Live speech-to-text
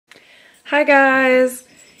Hi guys!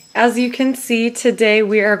 As you can see, today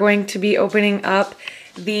we are going to be opening up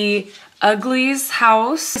the Ugglys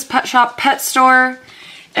house, this pet shop pet store,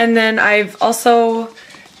 and then I've also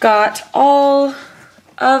got all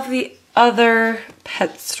of the other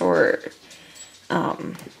pet store,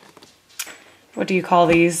 what do you call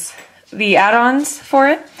these? The add-ons for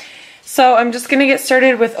it. So I'm just gonna get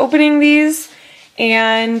started with opening these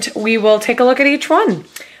and we will take a look at each one.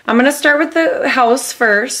 I'm gonna start with the house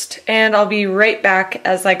first and I'll be right back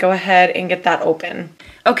as I go ahead and get that open.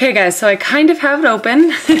 Okay guys, so I kind of have it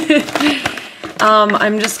open.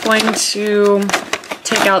 I'm just going to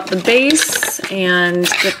take out the base and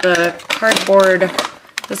get the cardboard.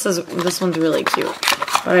 This one's really cute,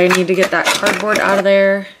 but I need to get that cardboard out of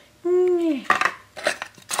there.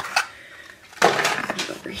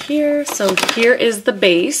 Over here, so here is the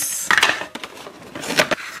base.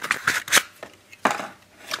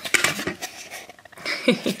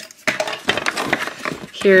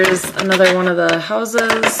 Here's another one of the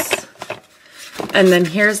houses, and then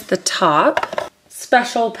here's the top.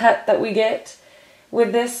 Special pet that we get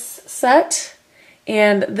with this set,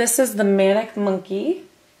 and this is the manic monkey.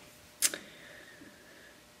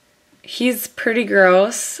 He's pretty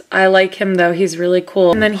gross. I like him though, he's really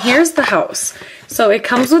cool. And then here's the house. So it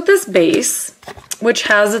comes with this base, which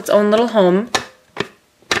has its own little home.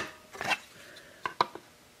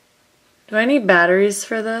 Do I need batteries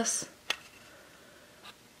for this?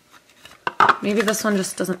 Maybe this one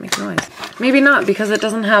just doesn't make noise. Maybe not, because it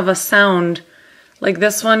doesn't have a sound. Like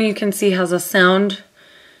this one you can see has a sound,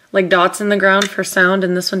 like dots in the ground for sound,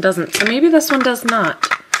 and this one doesn't. So maybe this one does not.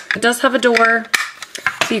 It does have a door,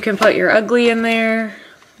 so you can put your Ugly in there,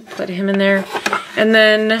 put him in there. And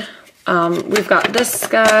then we've got this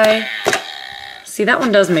guy. See, that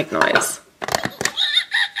one does make noise.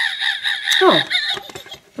 Oh,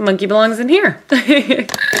 the monkey belongs in here.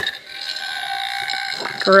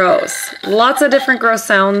 Gross. Lots of different gross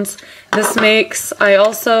sounds this makes. I'm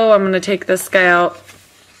going to take this guy out.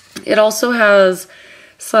 It also has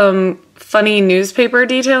some funny newspaper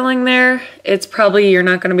detailing there. It's probably, you're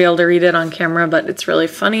not going to be able to read it on camera, but it's really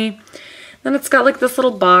funny. Then it's got like this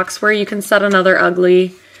little box where you can set another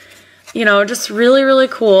Ugly. You know, just really, really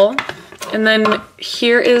cool. And then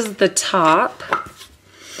here is the top.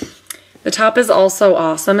 The top is also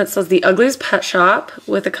awesome. It says the Ugglys Pet Shop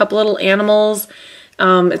with a couple little animals.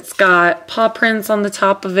 It's got paw prints on the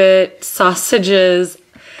top of it, sausages,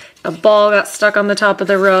 a ball got stuck on the top of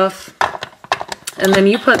the roof, and then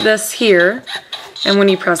you put this here, and when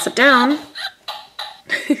you press it down,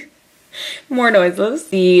 more noises.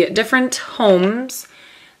 The different homes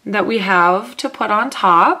that we have to put on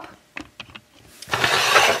top.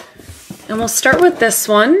 And we'll start with this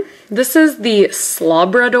one. This is the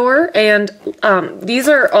Slobrador, and these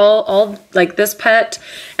are all like this pet,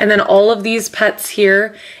 and then all of these pets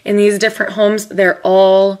here in these different homes, they're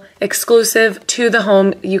all exclusive to the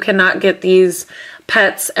home. You cannot get these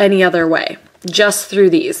pets any other way, just through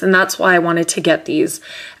these, and that's why I wanted to get these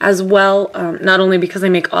as well, not only because they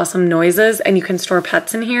make awesome noises and you can store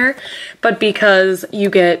pets in here, but because you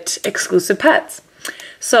get exclusive pets.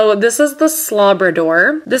 So this is the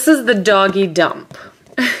Slobrador. This is the doggy dump.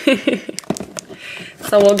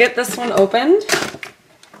 So we'll get this one opened.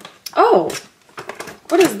 Oh,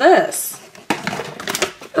 what is this?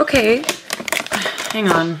 Okay, hang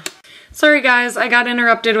on. Sorry guys, I got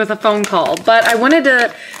interrupted with a phone call, but I wanted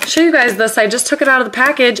to show you guys this. I just took it out of the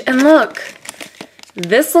package and look,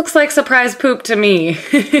 this looks like surprise poop to me.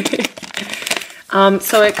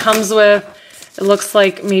 So it comes with, it looks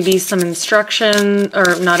like maybe some instruction,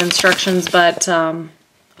 or not instructions, but a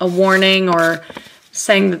warning or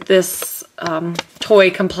saying that this toy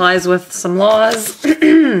complies with some laws.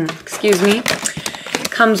 Excuse me.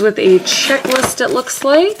 Comes with a checklist, it looks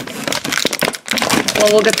like.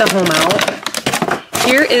 Well, we'll get the home out.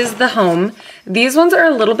 Here is the home. These ones are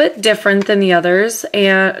a little bit different than the others,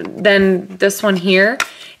 and then this one here.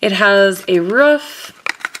 It has a roof.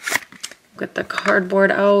 Get the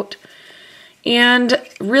cardboard out. And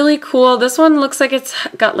really cool. This one looks like it's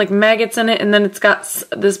got like maggots in it, and then it's got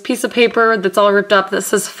this piece of paper that's all ripped up that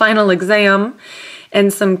says final exam,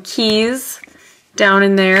 and some keys down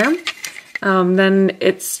in there. Then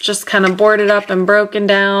it's just kind of boarded up and broken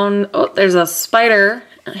down. Oh, there's a spider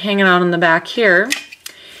hanging out in the back here.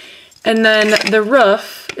 And then the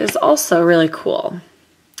roof is also really cool.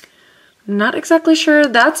 Not exactly sure.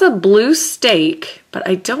 That's a blue stake, but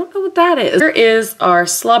I don't know what that is. Here is our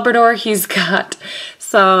Slobrador. He's got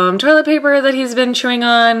some toilet paper that he's been chewing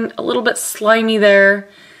on, a little bit slimy there.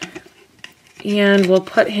 And we'll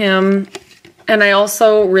put him, and I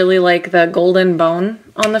also really like the golden bone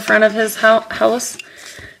on the front of his house.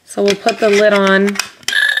 So we'll put the lid on.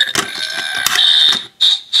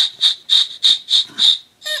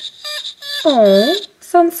 Oh,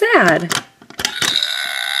 sounds sad.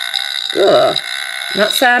 Ugh, not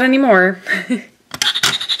sad anymore.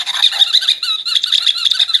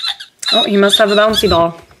 Oh, he must have a bouncy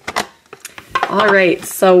ball. All right,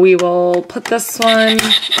 so we will put this one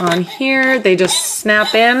on here. They just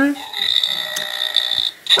snap in.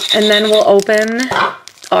 And then we'll open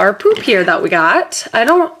our poop here that we got. I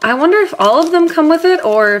wonder if all of them come with it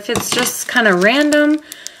or if it's just kind of random.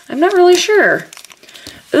 I'm not really sure.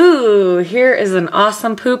 Ooh, here is an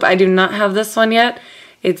awesome poop. I do not have this one yet.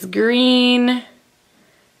 It's green,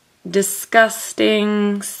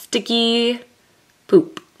 disgusting, sticky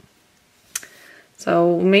poop.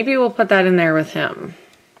 So maybe we'll put that in there with him.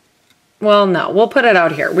 Well, no, we'll put it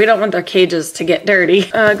out here. We don't want their cages to get dirty.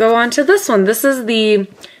 Go on to this one. This is the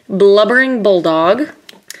Blubbering Bulldog.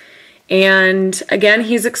 And again,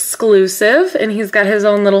 he's exclusive and he's got his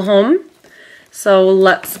own little home. So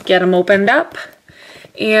let's get him opened up.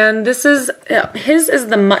 And this is, his is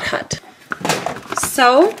the Mutt Hut.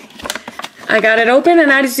 So I got it open,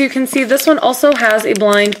 and as you can see, this one also has a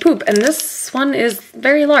blind poop, and this one is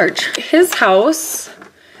very large. His house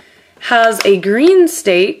has a green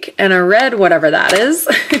stake and a red whatever that is.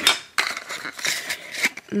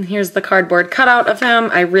 And here's the cardboard cutout of him.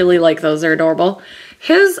 I really like those, they're adorable.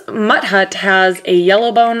 His Mutt Hut has a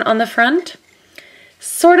yellow bone on the front,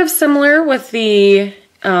 sort of similar with the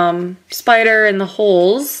spider and the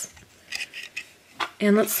holes.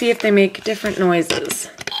 And let's see if they make different noises.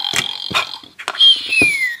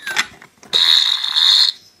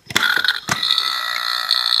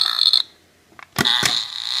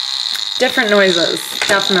 Different noises,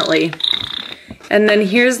 definitely. And then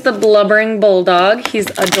here's the Blubbering Bulldog. He's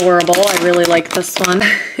adorable. I really like this one.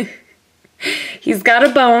 He's got a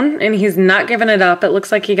bone and he's not giving it up. It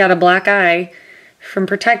looks like he got a black eye from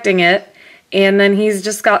protecting it. And then he's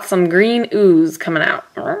just got some green ooze coming out.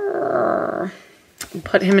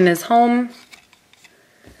 Put him in his home.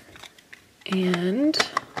 And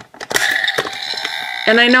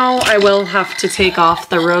I know I will have to take off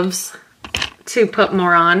the roofs to put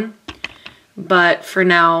more on. But for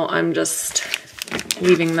now, I'm just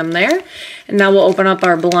leaving them there. And now we'll open up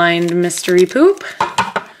our blind mystery poop.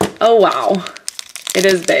 Oh, wow. It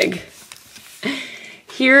is big.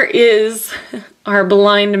 Here is our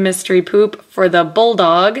blind mystery poop for the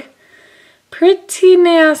Bulldog. Pretty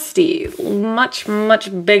nasty. Much,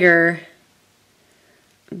 much bigger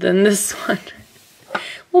than this one.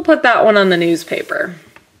 We'll put that one on the newspaper.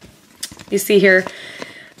 You see here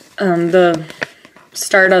the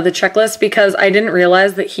start of the checklist, because I didn't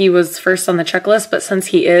realize that he was first on the checklist, but since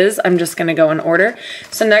he is, I'm just going to go in order.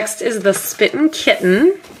 So next is the Spittin'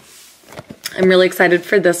 Kitten. I'm really excited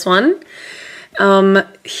for this one.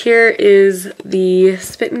 Here is the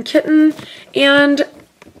Spittin' Kitten, and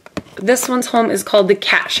this one's home is called the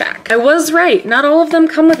Cat Shack. I was right, not all of them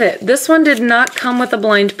come with it. This one did not come with a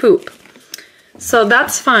blind poop. So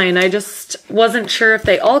that's fine. I just wasn't sure if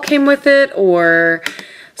they all came with it or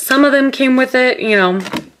some of them came with it, you know,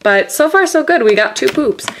 but so far so good. We got 2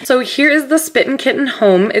 poops. So here is the Spittin' Kitten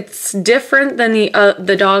home. It's different than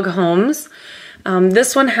the dog homes.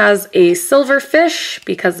 This one has a silver fish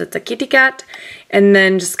because it's a kitty cat, and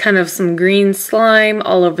then just kind of some green slime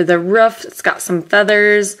all over the roof. It's got some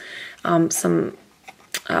feathers, some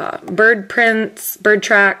bird prints, bird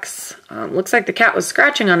tracks. Looks like the cat was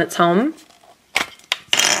scratching on its home.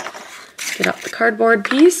 Get out the cardboard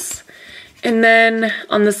piece. And then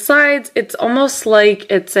on the sides, it's almost like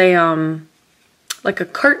it's a like a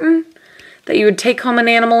carton that you would take home an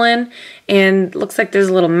animal in, and looks like there's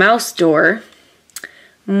a little mouse door.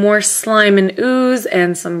 More slime and ooze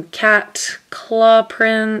and some cat claw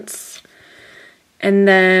prints. And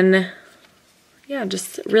then, yeah,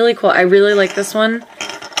 just really cool. I really like this one.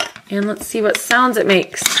 And let's see what sounds it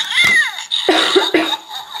makes.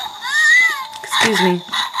 Excuse me.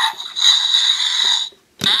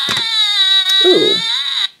 Ooh.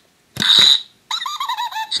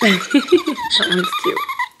 That one's cute.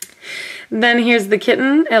 Then here's the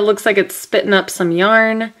kitten. It looks like it's spitting up some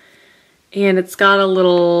yarn. And it's got a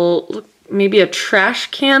little, maybe a trash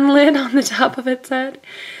can lid on the top of its head.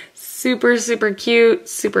 Super, super cute,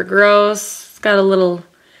 super gross. It's got a little,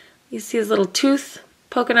 you see his little tooth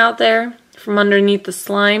poking out there from underneath the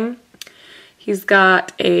slime. He's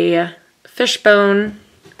got a fish bone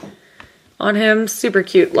on him. Super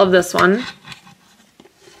cute. Love this one.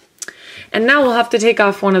 And now we'll have to take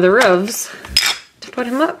off one of the roofs to put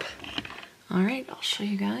him up. All right, I'll show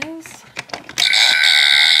you guys.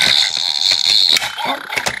 Oh,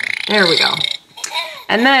 there we go.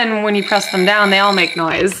 And then when you press them down, they all make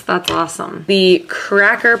noise. That's awesome. The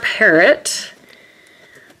Cracker Parrot.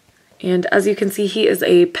 And as you can see, he is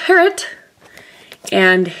a parrot.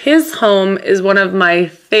 And his home is one of my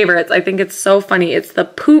favorites. I think it's so funny. It's the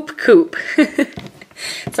Poop Coop.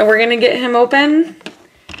 So we're gonna get him open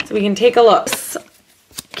so we can take a look. This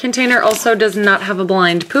container also does not have a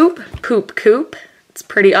blind poop coop. It's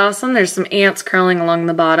pretty awesome. There's some ants crawling along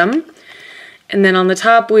the bottom. And then on the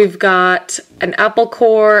top we've got an apple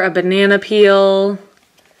core, a banana peel.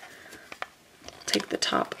 Take the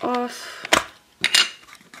top off.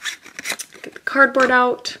 Get the cardboard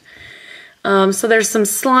out. So there's some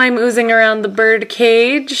slime oozing around the bird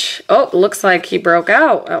cage. Oh, looks like he broke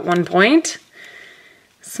out at one point.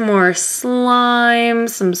 Some more slime,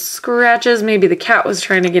 some scratches. Maybe the cat was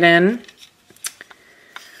trying to get in.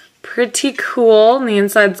 Pretty cool. And the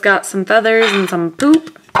inside's got some feathers and some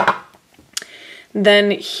poop.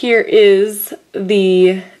 Then here is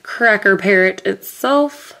the Cracker Parrot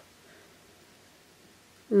itself.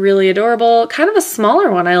 Really adorable. Kind of a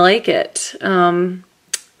smaller one. I like it.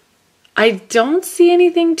 I don't see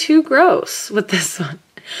anything too gross with this one.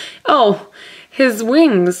 Oh, his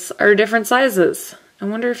wings are different sizes. I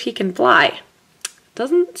wonder if he can fly.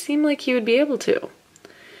 Doesn't seem like he would be able to.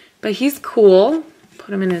 But he's cool.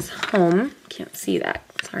 Put him in his home. Can't see that.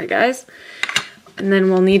 Sorry, guys. And then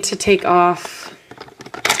we'll need to take off,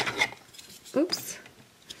 oops,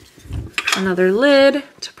 another lid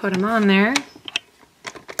to put him on there.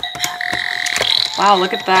 Wow,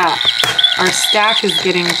 look at that. Our stack is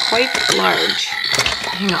getting quite large.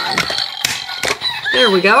 Hang on. There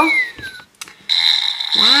we go.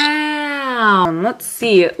 Wow. Let's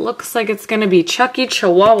see. It looks like it's going to be Chucky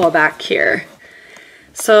Chihuahua back here.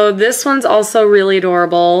 So this one's also really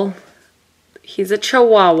adorable. He's a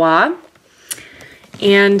Chihuahua.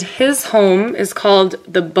 And his home is called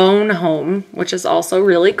the Bone Home, which is also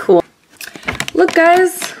really cool. Look,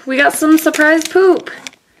 guys. We got some surprise poop.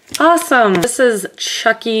 Awesome. This is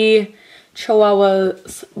Chucky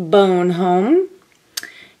Chihuahua's bone home.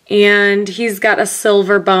 And he's got a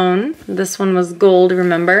silver bone. This one was gold,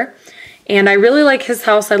 remember? And I really like his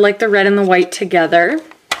house. I like the red and the white together.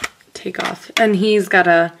 Take off. And he's got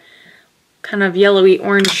a kind of yellowy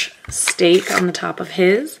orange stake on the top of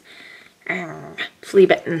his. Flea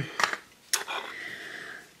bitten.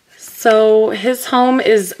 So his home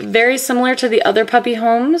is very similar to the other puppy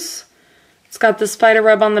homes. It's got the spider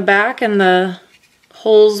web on the back and the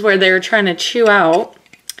holes where they were trying to chew out.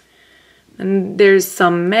 And there's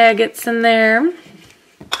some maggots in there.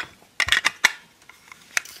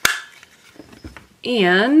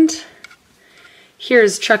 And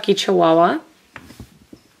here's Chucky Chihuahua.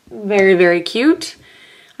 Very, very cute.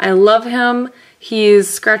 I love him. He's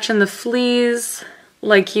scratching the fleas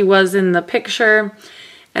like he was in the picture.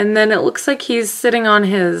 And then it looks like he's sitting on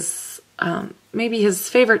his, maybe his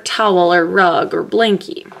favorite towel or rug or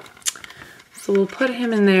blankie. So we'll put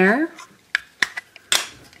him in there.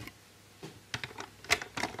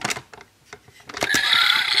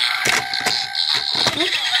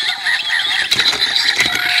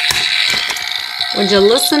 Would you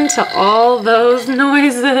listen to all those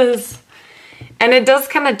noises? And it does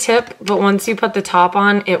kind of tip, but once you put the top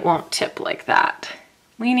on, it won't tip like that.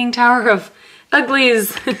 Leaning Tower of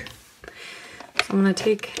Ugglys. So I'm going to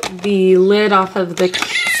take the lid off of the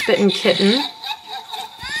Spittin' Kitten.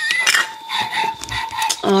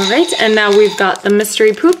 Alright, and now we've got the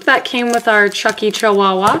mystery poop that came with our Chucky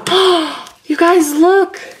Chihuahua. You guys,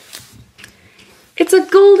 look! It's a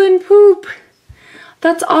golden poop!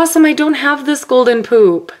 That's awesome. I don't have this golden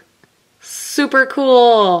poop. Super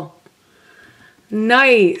cool.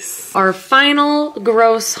 Nice. Our final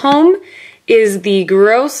gross home is the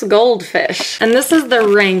gross goldfish. And this is the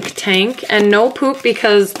rank tank, and no poop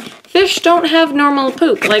because fish don't have normal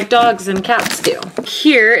poop like dogs and cats do.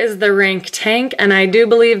 Here is the rank tank, and I do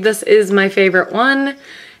believe this is my favorite one.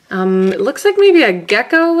 It looks like maybe a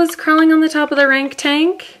gecko was crawling on the top of the rank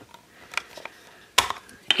tank.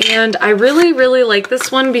 And I really, really like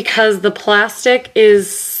this one because the plastic is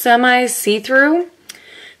semi-see-through.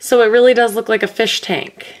 So it really does look like a fish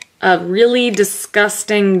tank. A really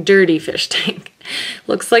disgusting, dirty fish tank.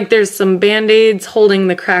 Looks like there's some Band-Aids holding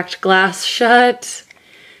the cracked glass shut.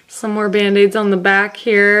 Some more Band-Aids on the back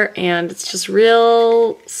here. And it's just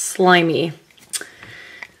real slimy.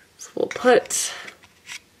 So we'll put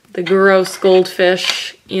the gross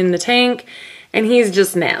goldfish in the tank. And he's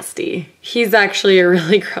just nasty. He's actually a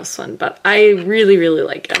really gross one, but I really, really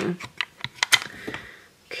like him.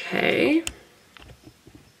 Okay.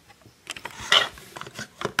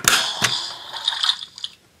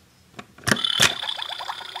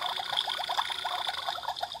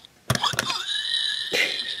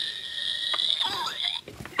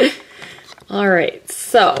 All right,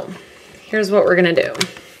 so here's what we're gonna do.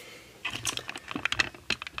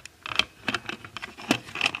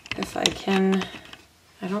 If I can,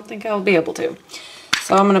 I don't think I'll be able to.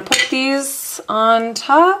 So I'm gonna put these on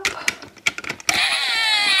top.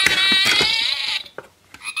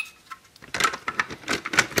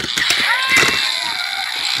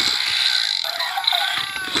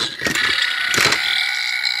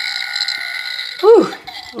 Whew,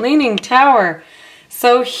 leaning tower.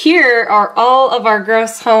 So here are all of our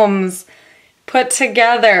gross homes put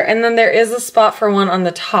together, and then there is a spot for one on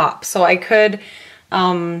the top. So I could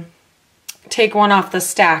take one off the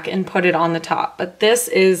stack and put it on the top. But this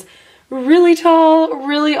is really tall,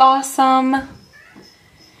 really awesome.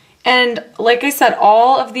 And like I said,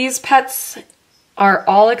 all of these pets are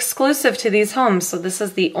all exclusive to these homes. So this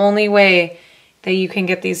is the only way that you can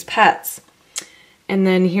get these pets. And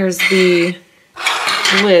then here's the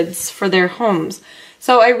lids for their homes.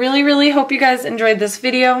 So I really, really hope you guys enjoyed this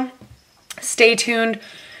video. Stay tuned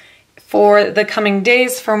for the coming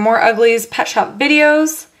days for more Ugglys Pet Shop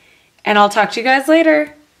videos, and I'll talk to you guys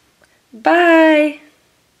later. Bye!